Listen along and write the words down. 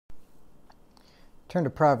Turn to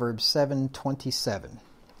Proverbs 7:27.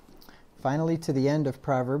 Finally to the end of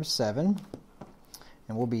Proverbs 7,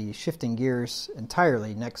 and we'll be shifting gears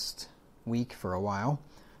entirely next week for a while,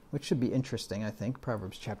 which should be interesting, I think.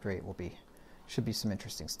 Proverbs chapter 8 should be some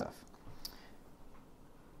interesting stuff.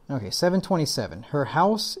 Okay, 7:27. Her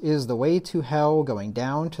house is the way to hell, going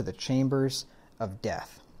down to the chambers of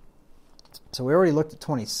death. So we already looked at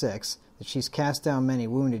 26, that she's cast down many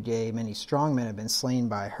wounded, yea, many strong men have been slain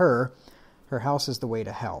by her. Her house is the way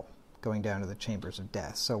to hell, going down to the chambers of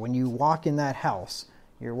death. So when you walk in that house,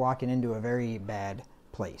 you're walking into a very bad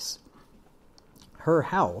place. Her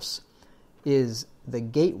house is the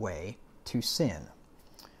gateway to sin.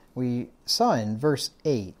 We saw in verse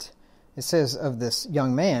 8, it says of this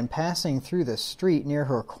young man passing through the street near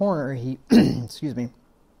her corner, he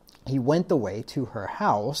went the way to her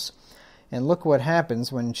house, and look what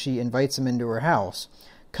happens when she invites him into her house.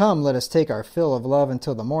 Come, let us take our fill of love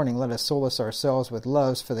until the morning. Let us solace ourselves with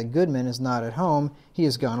loves, for the goodman is not at home. He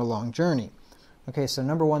has gone a long journey. Okay, so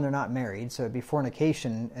number one, they're not married, so it'd be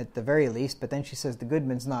fornication at the very least, but then she says the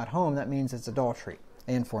goodman's not home. That means it's adultery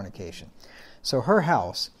and fornication. So her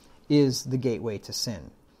house is the gateway to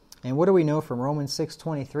sin. And what do we know from Romans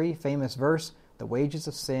 6:23, famous verse? The wages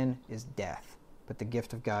of sin is death, but the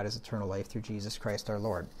gift of God is eternal life through Jesus Christ our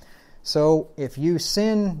Lord. So if you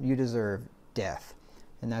sin, you deserve death.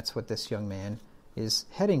 And that's what this young man is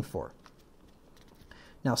heading for.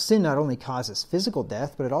 Now, sin not only causes physical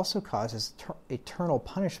death, but it also causes eternal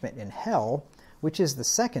punishment in hell, which is the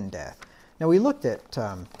second death. Now, we looked at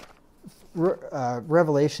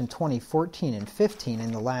Revelation 20:14 and 15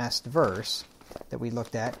 in the last verse that we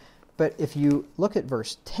looked at. But if you look at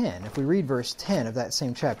verse 10, if we read verse 10 of that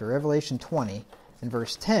same chapter, Revelation 20 and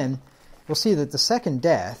verse 10, we'll see that the second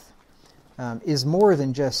death is more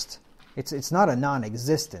than just... It's not a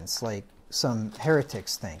non-existence like some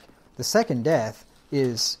heretics think. The second death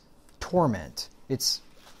is torment. It's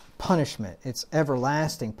punishment. It's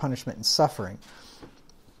everlasting punishment and suffering.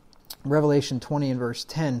 Revelation 20 and verse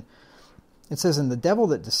 10, it says, And the devil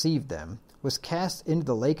that deceived them was cast into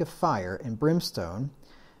the lake of fire and brimstone,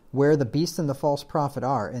 where the beast and the false prophet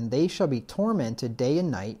are, and they shall be tormented day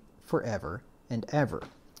and night forever and ever.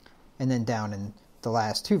 And then down in the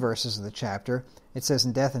last two verses of the chapter, it says,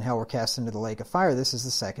 And death and hell were cast into the lake of fire. This is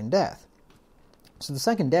the second death. So the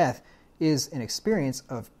second death is an experience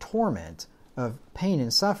of torment, of pain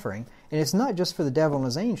and suffering, and it's not just for the devil and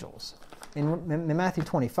his angels. In Matthew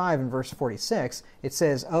 25 and verse 46, it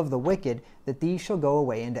says, Of the wicked, that these shall go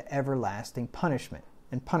away into everlasting punishment.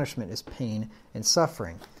 And punishment is pain and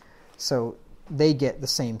suffering. So they get the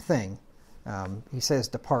same thing. He says,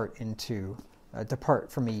 Depart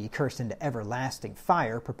from me, ye cursed, into everlasting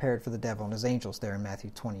fire, prepared for the devil and his angels, there in Matthew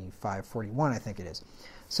 25:41, I think it is.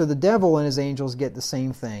 So the devil and his angels get the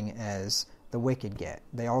same thing as the wicked get.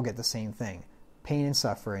 They all get the same thing, pain and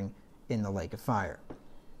suffering in the lake of fire.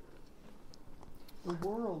 The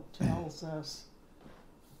world tells us,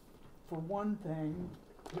 for one thing,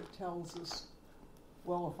 it tells us,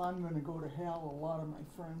 well, if I'm going to go to hell, a lot of my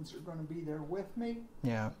friends are going to be there with me.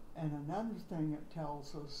 Yeah. And another thing it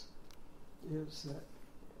tells us is that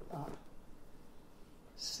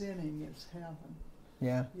sinning is heaven.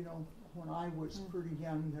 Yeah. You know, when I was pretty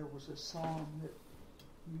young, there was a song that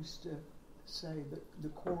used to say that the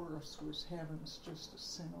chorus was "Heaven's just a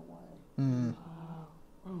sin away." Mm.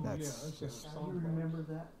 Oh, That's that's a song. You remember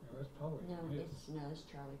that? Yeah, that's probably. It's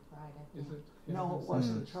Charlie Pride, I Is think. it? No, it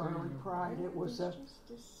wasn't Charlie Pride. It was a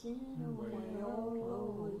Just a sin away.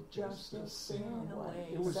 oh, just a sin away.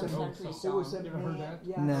 It was Some a country It was a song. You ever heard man. that?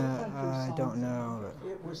 Yeah, No, it's a country I song. don't know.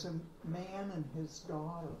 It was a man and his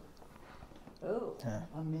daughter. Oh.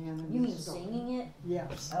 A man and You mean his daughter. singing it?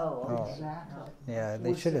 Yes. Oh, okay. Exactly. Yeah, It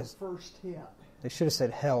they was should their have. first hit. They should have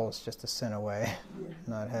said hell is just a sin away, Yeah.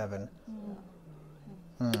 not heaven.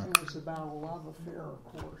 It was about a love affair, of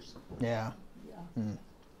course. Yeah. Yeah.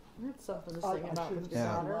 That's something to I sing about shouldn't with say your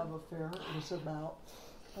Yeah. daughter. love affair. It was about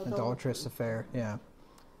Adulterous affair. Yeah.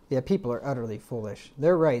 Yeah, people are utterly foolish.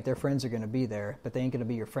 They're right. Their friends are going to be there, but they ain't going to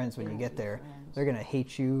be your friends when you get there. They're going to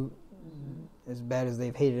hate you as bad as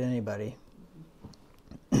they've hated anybody.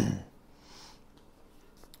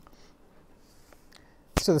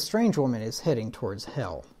 So the strange woman is heading towards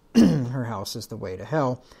hell. Her house is the way to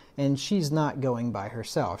hell, and she's not going by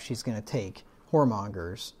herself. She's going to take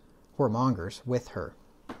whoremongers with her.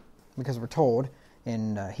 Because we're told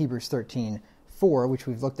in Hebrews 13:4, which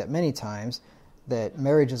we've looked at many times, that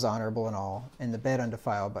marriage is honorable and all, and the bed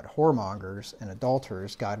undefiled, but whoremongers and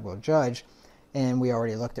adulterers God will judge. And we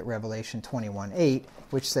already looked at Revelation 21:8,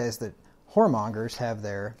 which says that whoremongers have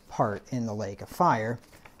their part in the lake of fire,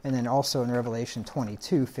 And then also in Revelation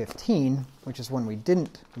 22:15, which is one we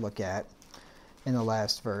didn't look at in the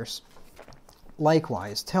last verse,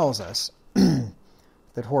 likewise tells us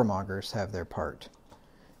that whoremongers have their part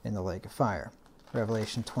in the lake of fire.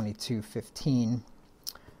 Revelation 22:15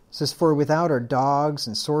 says, "For without are dogs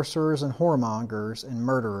and sorcerers and whoremongers and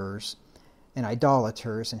murderers and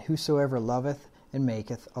idolaters and whosoever loveth and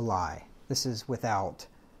maketh a lie." This is without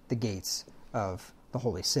the gates of the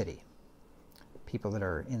holy city. People that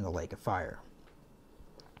are in the lake of fire.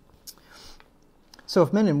 So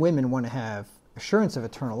if men and women want to have assurance of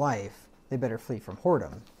eternal life, they better flee from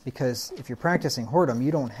whoredom. Because if you're practicing whoredom,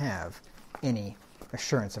 you don't have any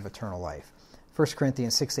assurance of eternal life. 1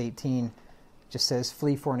 Corinthians 6:18 just says,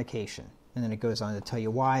 "Flee fornication." And then it goes on to tell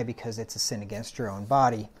you why, because it's a sin against your own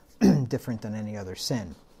body, different than any other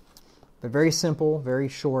sin. But very simple, very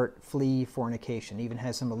short, flee fornication. Even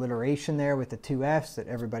has some alliteration there with the 2 F's that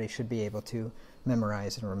everybody should be able to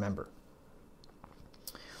memorize and remember.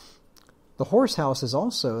 The whore's house is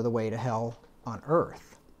also the way to hell on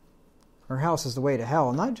earth. Her house is the way to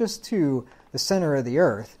hell, not just to the center of the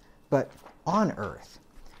earth, but on earth.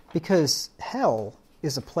 Because hell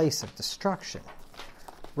is a place of destruction.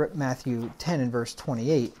 Matthew 10 and verse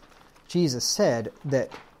 28, Jesus said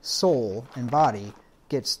that soul and body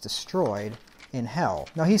gets destroyed in hell.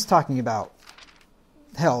 Now he's talking about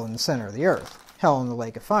hell in the center of the earth, hell in the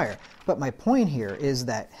lake of fire. But my point here is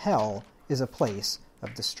that hell is a place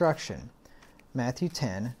of destruction. Matthew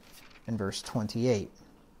 10 and verse 28.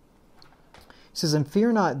 It says, "And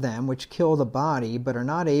fear not them which kill the body, but are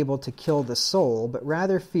not able to kill the soul, but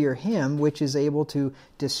rather fear him which is able to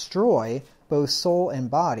destroy both soul and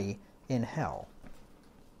body in hell."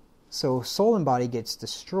 So soul and body gets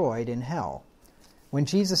destroyed in hell. When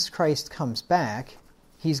Jesus Christ comes back,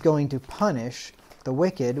 he's going to punish the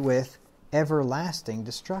wicked with everlasting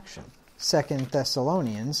destruction. 2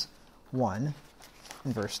 Thessalonians 1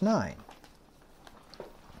 and verse 9.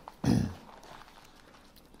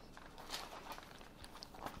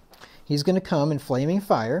 He's going to come in flaming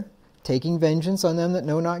fire, taking vengeance on them that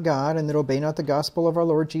know not God and that obey not the gospel of our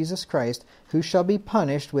Lord Jesus Christ, who shall be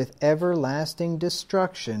punished with everlasting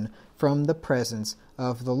destruction from the presence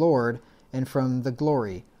of the Lord and from the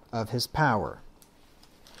glory of his power.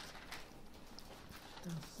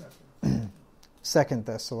 2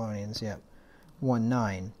 Thessalonians,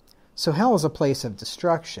 1:9. So hell is a place of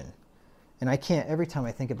destruction. And I can't, every time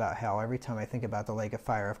I think about hell, every time I think about the lake of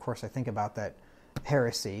fire, of course I think about that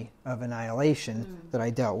heresy of annihilation that I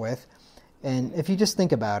dealt with. And if you just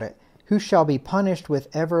think about it, who shall be punished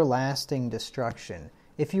with everlasting destruction?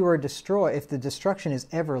 If you are destroyed, if the destruction is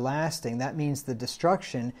everlasting, that means the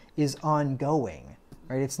destruction is ongoing,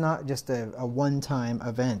 right? It's not just a one-time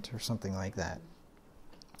event or something like that.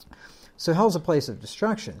 So hell's a place of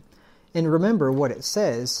destruction. And remember what it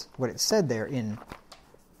says, what it said there in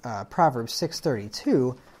Proverbs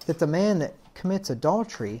 6:32, that the man that commits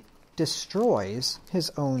adultery destroys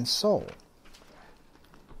his own soul.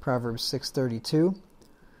 Proverbs 6:32,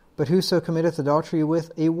 "But whoso committeth adultery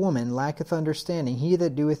with a woman lacketh understanding. He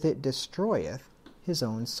that doeth it destroyeth his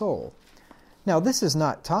own soul." Now this is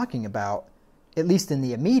not talking about, at least in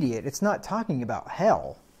the immediate, it's not talking about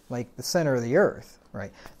hell, like the center of the earth,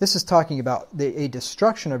 right? This is talking about a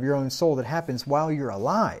destruction of your own soul that happens while you're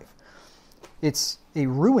alive. It's a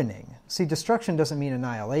ruining. See, destruction doesn't mean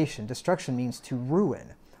annihilation. Destruction means to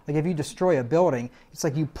ruin. Like if you destroy a building, it's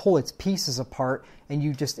like you pull its pieces apart and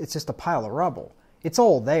it's just a pile of rubble. It's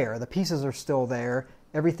all there. The pieces are still there.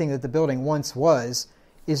 Everything that the building once was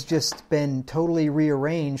is just been totally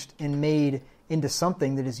rearranged and made into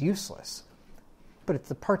something that is useless. But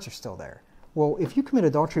the parts are still there. Well, if you commit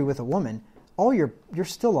adultery with a woman, you're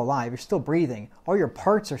still alive, you're still breathing, all your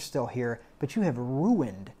parts are still here, but you have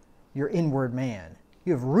ruined your inward man.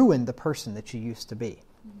 You have ruined the person that you used to be.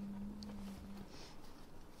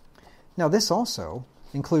 Now this also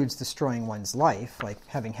includes destroying one's life, like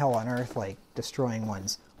having hell on earth, like destroying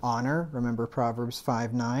one's honor. Remember Proverbs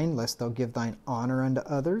 5:9, "Lest thou give thine honor unto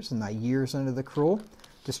others, and thy years unto the cruel."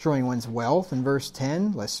 Destroying one's wealth in verse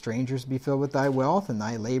 10, "Lest strangers be filled with thy wealth, and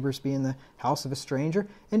thy labors be in the house of a stranger."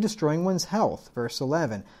 And destroying one's health, verse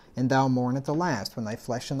 11, "And thou mourn at the last, when thy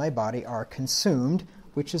flesh and thy body are consumed,"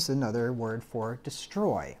 which is another word for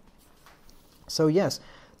destroy. So yes,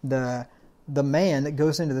 the man that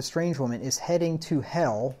goes into the strange woman is heading to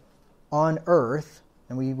hell on earth.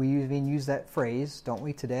 And we even use that phrase, don't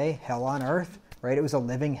we, today? Hell on earth, right? It was a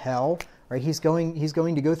living hell, right? He's going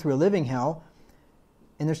to go through a living hell.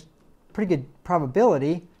 And there's pretty good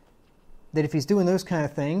probability that if he's doing those kind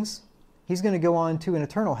of things, he's going to go on to an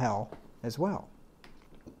eternal hell as well.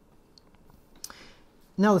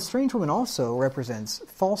 Now, the strange woman also represents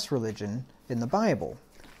false religion in the Bible.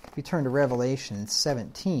 If you turn to Revelation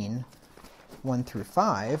 17, 1 through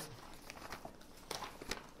 5,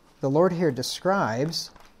 the Lord here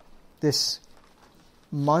describes this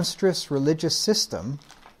monstrous religious system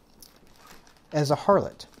as a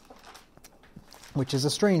harlot, which is a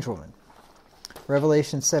strange woman.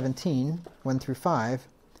 Revelation 17, 1 through 5,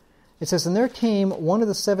 it says, And there came one of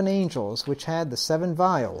the 7 angels which had the 7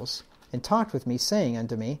 vials, and talked with me, saying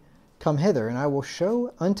unto me, Come hither, and I will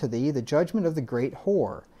show unto thee the judgment of the great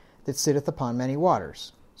whore, that sitteth upon many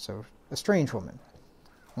waters. So, a strange woman.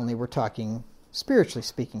 Only we're talking, spiritually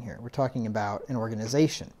speaking here, we're talking about an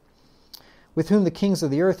organization, with whom the kings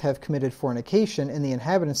of the earth have committed fornication, and the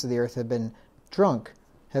inhabitants of the earth have been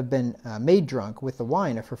made drunk with the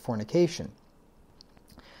wine of her fornication.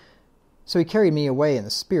 So he carried me away in the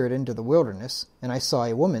spirit into the wilderness, and I saw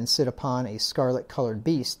a woman sit upon a scarlet-colored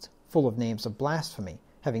beast, full of names of blasphemy,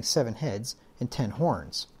 having 7 heads and 10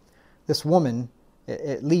 horns. This woman,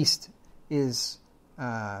 at least, is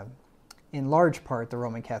in large part the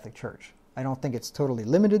Roman Catholic Church. I don't think it's totally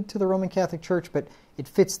limited to the Roman Catholic Church, but it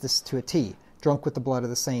fits this to a T. Drunk with the blood of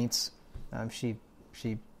the saints. She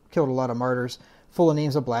killed a lot of martyrs, full of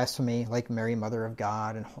names of blasphemy, like Mary, Mother of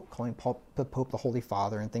God, and calling the Pope the Holy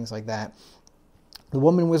Father, and things like that. The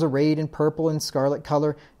woman was arrayed in purple and scarlet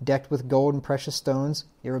color, decked with gold and precious stones.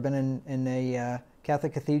 You ever been in a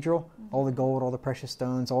Catholic cathedral? Mm-hmm. All the gold, all the precious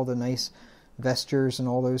stones, all the nice vestures and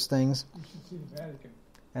all those things. You should see the Vatican.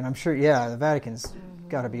 And I'm sure, the Vatican's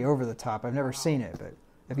got to be over the top. I've never seen it, but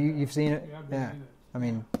have you've seen it? Yeah, I've been in it. I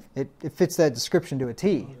mean, it fits that description to a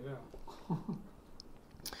T. Oh, yeah.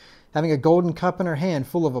 Having a golden cup in her hand,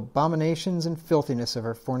 full of abominations and filthiness of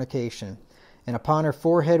her fornication. And upon her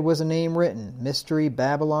forehead was a name written, Mystery,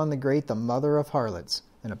 Babylon the Great, the mother of harlots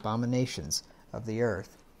and abominations of the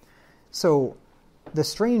earth. So, the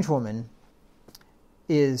strange woman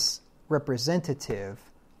is representative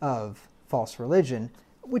of false religion,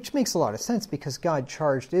 which makes a lot of sense because God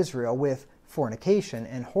charged Israel with fornication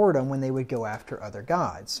and whoredom when they would go after other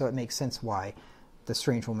gods. So it makes sense why the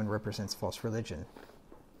strange woman represents false religion.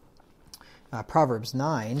 Proverbs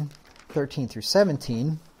 9, 13 through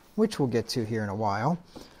 17, which we'll get to here in a while,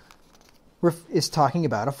 is talking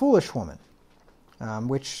about a foolish woman,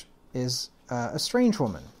 which is a strange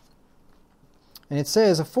woman. And it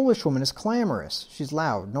says, A foolish woman is clamorous. She's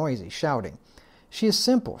loud, noisy, shouting. She is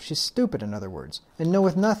simple, she's stupid, in other words, and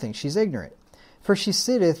knoweth nothing, she's ignorant. For she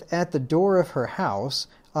sitteth at the door of her house,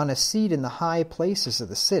 on a seat in the high places of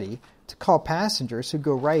the city, to call passengers who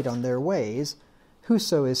go right on their ways.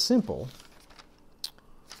 Whoso is simple,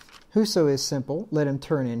 let him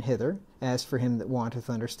turn in hither. As for him that wanteth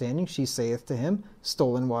understanding, she saith to him,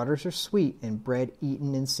 Stolen waters are sweet, and bread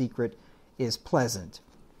eaten in secret is pleasant.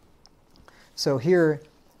 So here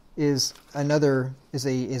is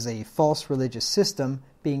a false religious system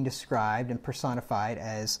being described and personified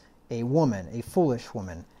as a woman, a foolish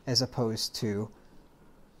woman, as opposed to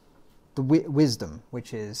the wisdom,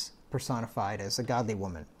 which is personified as a godly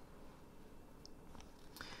woman.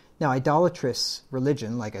 Now, idolatrous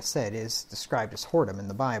religion, like I said, is described as whoredom in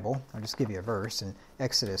the Bible. I'll just give you a verse in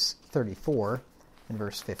Exodus 34 and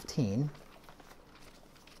verse 15.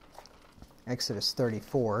 Exodus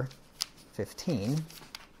 34, 15.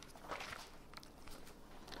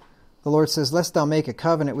 The Lord says, Lest thou make a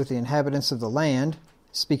covenant with the inhabitants of the land,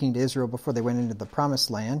 speaking to Israel before they went into the promised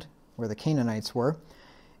land, where the Canaanites were,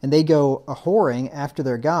 and they go a-whoring after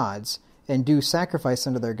their gods, and do sacrifice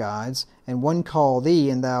unto their gods, and one call thee,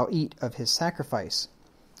 and thou eat of his sacrifice.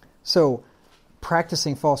 So,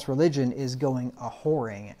 practicing false religion is going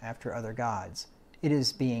a-whoring after other gods. It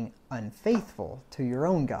is being unfaithful to your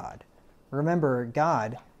own God. Remember,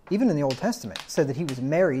 God, even in the Old Testament, said that he was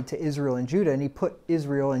married to Israel and Judah, and he put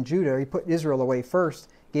Israel away first,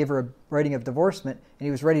 gave her a writing of divorcement, and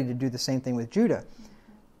he was ready to do the same thing with Judah.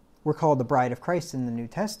 We're called the bride of Christ in the New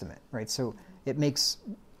Testament, right? So it makes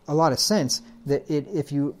a lot of sense that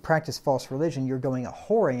if you practice false religion, you're going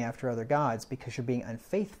a-whoring after other gods because you're being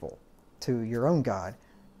unfaithful to your own God,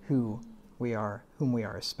 whom we are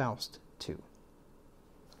espoused to.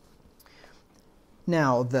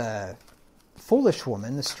 Now, the foolish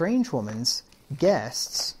woman, the strange woman's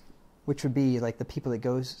guests, which would be like the people that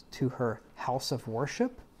goes to her house of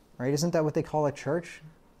worship, right? Isn't that what they call a church?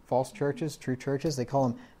 False churches, true churches, they call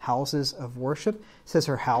them houses of worship. It says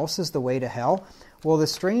her house is the way to hell. Well, the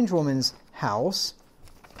strange woman's house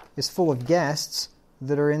is full of guests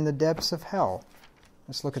that are in the depths of hell.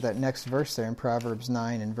 Let's look at that next verse there in Proverbs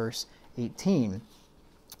 9 and verse 18.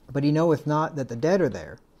 But he knoweth not that the dead are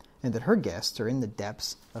there, and that her guests are in the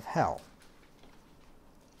depths of hell.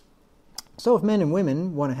 So if men and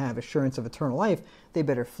women want to have assurance of eternal life, they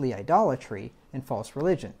better flee idolatry and false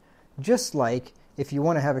religion. Just like if you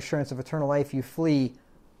want to have assurance of eternal life, you flee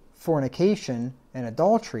fornication and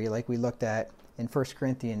adultery, like we looked at in 1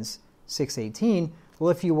 Corinthians 6:18. Well,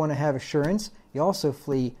 if you want to have assurance, you also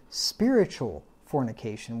flee spiritual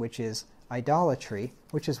fornication, which is idolatry,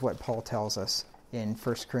 which is what Paul tells us in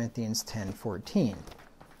 1 Corinthians 10:14.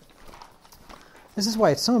 This is why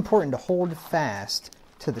it's so important to hold fast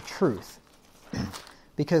to the truth.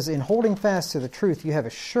 Because in holding fast to the truth, you have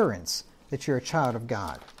assurance that you're a child of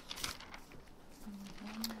God.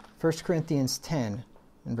 1 Corinthians 10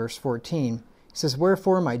 and verse 14 says,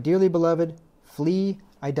 "Wherefore, my dearly beloved, flee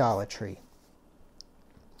idolatry."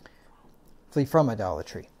 Flee from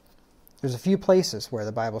idolatry. There's a few places where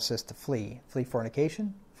the Bible says to flee. Flee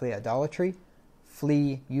fornication, flee idolatry,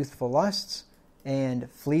 flee youthful lusts, and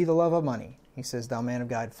flee the love of money. He says, "Thou man of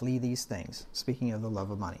God, flee these things," speaking of the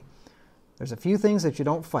love of money. There's a few things that you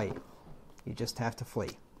don't fight. You just have to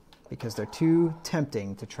flee because they're too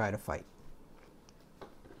tempting to try to fight.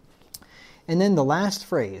 And then the last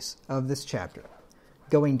phrase of this chapter,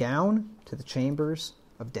 going down to the chambers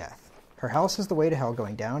of death. Her house is the way to hell,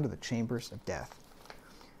 going down to the chambers of death.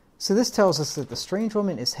 So this tells us that the strange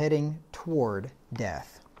woman is heading toward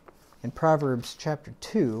death. In Proverbs chapter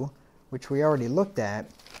 2, which we already looked at,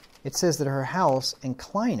 it says that her house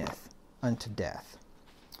inclineth unto death.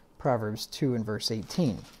 Proverbs 2 and verse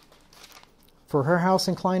 18. For her house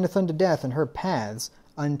inclineth unto death, and her paths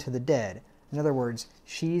unto the dead. In other words,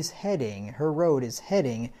 her road is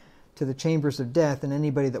heading to the chambers of death, and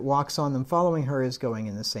anybody that walks on them following her is going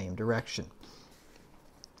in the same direction.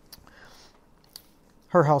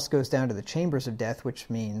 Her house goes down to the chambers of death,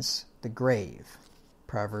 which means the grave.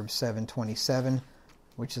 Proverbs 7:27,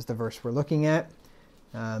 which is the verse we're looking at.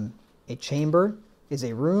 A chamber is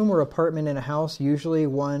a room or apartment in a house, usually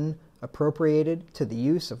one appropriated to the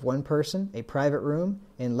use of one person, a private room,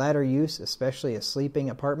 in latter use, especially a sleeping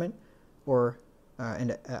apartment, or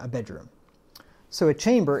and a bedroom. So a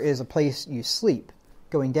chamber is a place you sleep,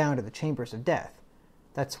 going down to the chambers of death.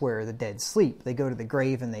 That's where the dead sleep. They go to the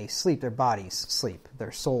grave and they sleep. Their bodies sleep.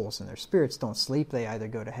 Their souls and their spirits don't sleep. They either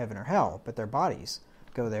go to heaven or hell, but their bodies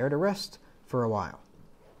go there to rest for a while.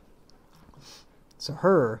 So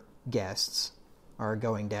her guests are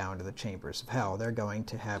going down to the chambers of hell. They're going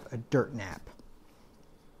to have a dirt nap.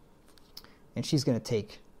 And she's going to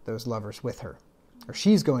take those lovers with her. Or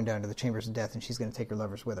she's going down to the chambers of death and she's going to take her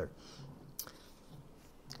lovers with her.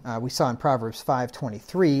 We saw in Proverbs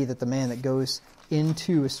 5:23 that the man that goes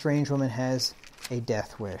into a strange woman has a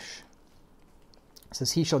death wish. It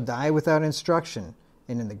says, "He shall die without instruction,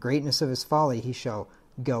 and in the greatness of his folly he shall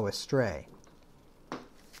go astray."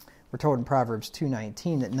 We're told in Proverbs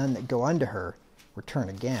 2:19 that none that go unto her return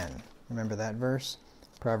again. Remember that verse?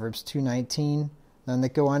 Proverbs 2:19, "None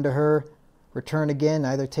that go unto her return again,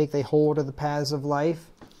 neither take they hold of the paths of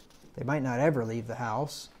life." They might not ever leave the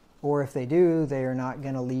house, or if they do, they are not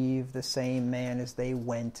going to leave the same man as they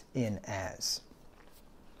went in as,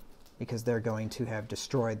 because they're going to have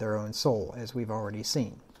destroyed their own soul, as we've already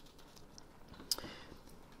seen.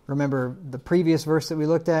 Remember the previous verse that we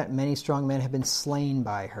looked at? Many strong men have been slain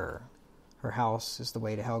by her. Her house is the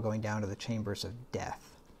way to hell, going down to the chambers of death.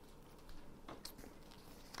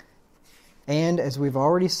 And as we've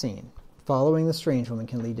already seen, following the strange woman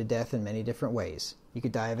can lead to death in many different ways. You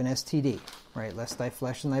could die of an STD, right? "Lest thy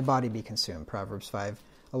flesh and thy body be consumed," Proverbs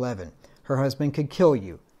 5:11. Her husband could kill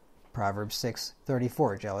you, Proverbs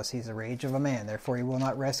 6:34. "Jealousy is the rage of a man, therefore he will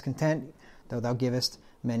not rest content, though thou givest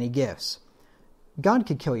many gifts." God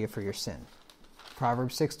could kill you for your sin.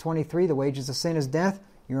 Proverbs 6:23, "The wages of sin is death."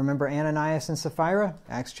 You remember Ananias and Sapphira?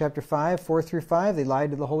 Acts chapter 5, 4-5. They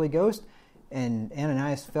lied to the Holy Ghost, and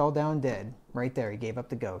Ananias fell down dead. Right there, he gave up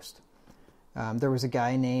the ghost. There was a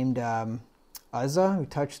guy named Uzzah who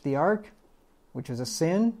touched the ark, which was a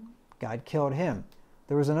sin. God killed him.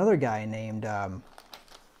 There was another guy named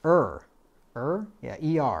Er.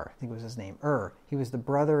 E-R, I think was his name, He was the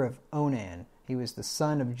brother of Onan. He was the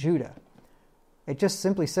son of Judah. It just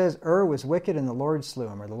simply says was wicked and the Lord slew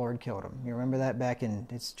him, or the Lord killed him. You remember that back in,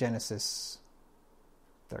 it's Genesis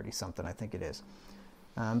 30-something, I think it is.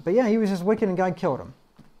 But yeah, he was just wicked and God killed him.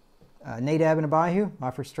 Nadab and Abihu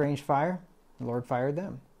offered strange fire. The Lord fired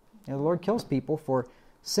them. The Lord kills people for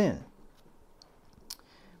sin.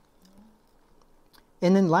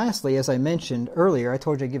 And then lastly, as I mentioned earlier, I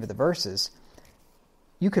told you I'd give you the verses.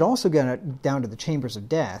 You could also go down to the chambers of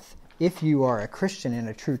death if you are a Christian in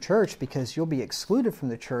a true church, because you'll be excluded from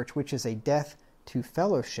the church, which is a death to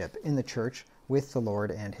fellowship in the church with the Lord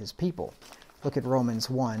and his people. Look at Romans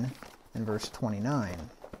 1 and verse 29.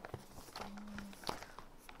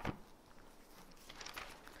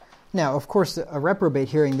 Now, of course, a reprobate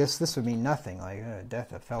hearing this would mean nothing, like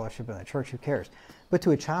death of fellowship in the church, who cares? But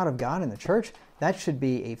to a child of God in the church, that should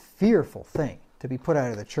be a fearful thing, to be put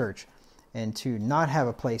out of the church and to not have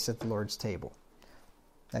a place at the Lord's table.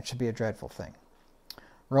 That should be a dreadful thing.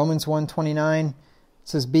 Romans 1:29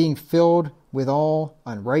 says, being filled with all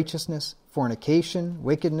unrighteousness, fornication,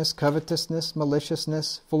 wickedness, covetousness,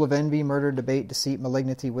 maliciousness, full of envy, murder, debate, deceit,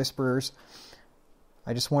 malignity, whisperers.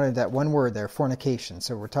 I just wanted that one word there, fornication.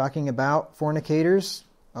 So we're talking about fornicators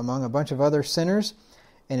among a bunch of other sinners.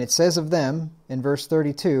 And it says of them in verse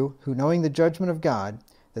 32, who knowing the judgment of God,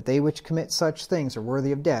 that they which commit such things are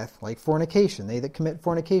worthy of death, like fornication. They that commit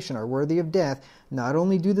fornication are worthy of death, not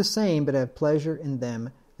only do the same, but have pleasure in them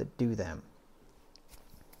that do them.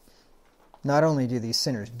 Not only do these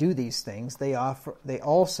sinners do these things, they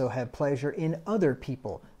also have pleasure in other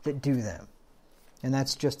people that do them. And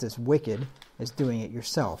that's just as wicked as doing it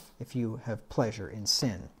yourself if you have pleasure in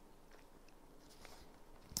sin.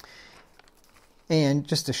 And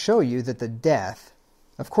just to show you that the death,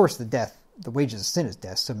 of course the wages of sin is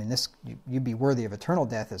death, so I mean you'd be worthy of eternal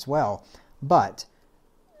death as well, but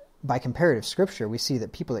by comparative scripture we see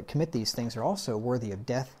that people that commit these things are also worthy of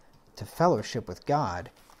death to fellowship with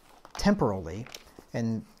God temporally.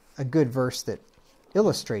 And a good verse that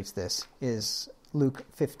illustrates this is Luke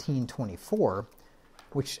 15:24,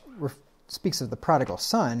 which speaks of the prodigal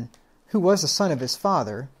son, who was a son of his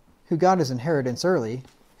father, who got his inheritance early,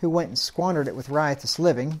 who went and squandered it with riotous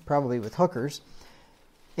living, probably with hookers,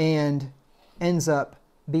 and ends up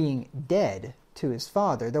being dead to his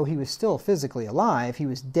father. Though he was still physically alive, he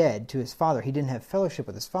was dead to his father. He didn't have fellowship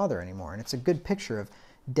with his father anymore, and it's a good picture of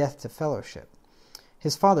death to fellowship.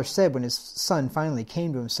 His father said when his son finally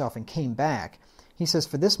came to himself and came back, he says,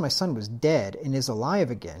 for this my son was dead and is alive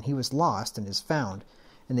again. He was lost and is found.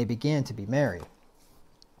 And they began to be merry.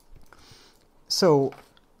 So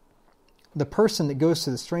the person that goes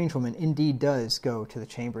to the strange woman indeed does go to the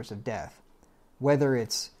chambers of death. Whether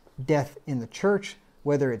it's death in the church,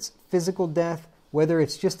 whether it's physical death, whether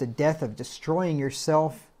it's just a death of destroying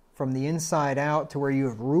yourself from the inside out to where you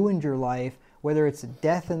have ruined your life, whether it's a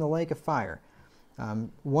death in the lake of fire,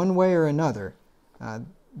 one way or another,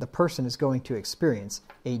 the person is going to experience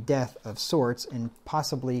a death of sorts, and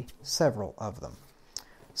possibly several of them.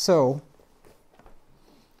 So,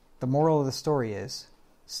 the moral of the story is,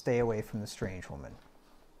 stay away from the strange woman,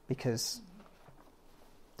 because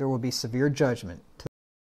there will be severe judgment to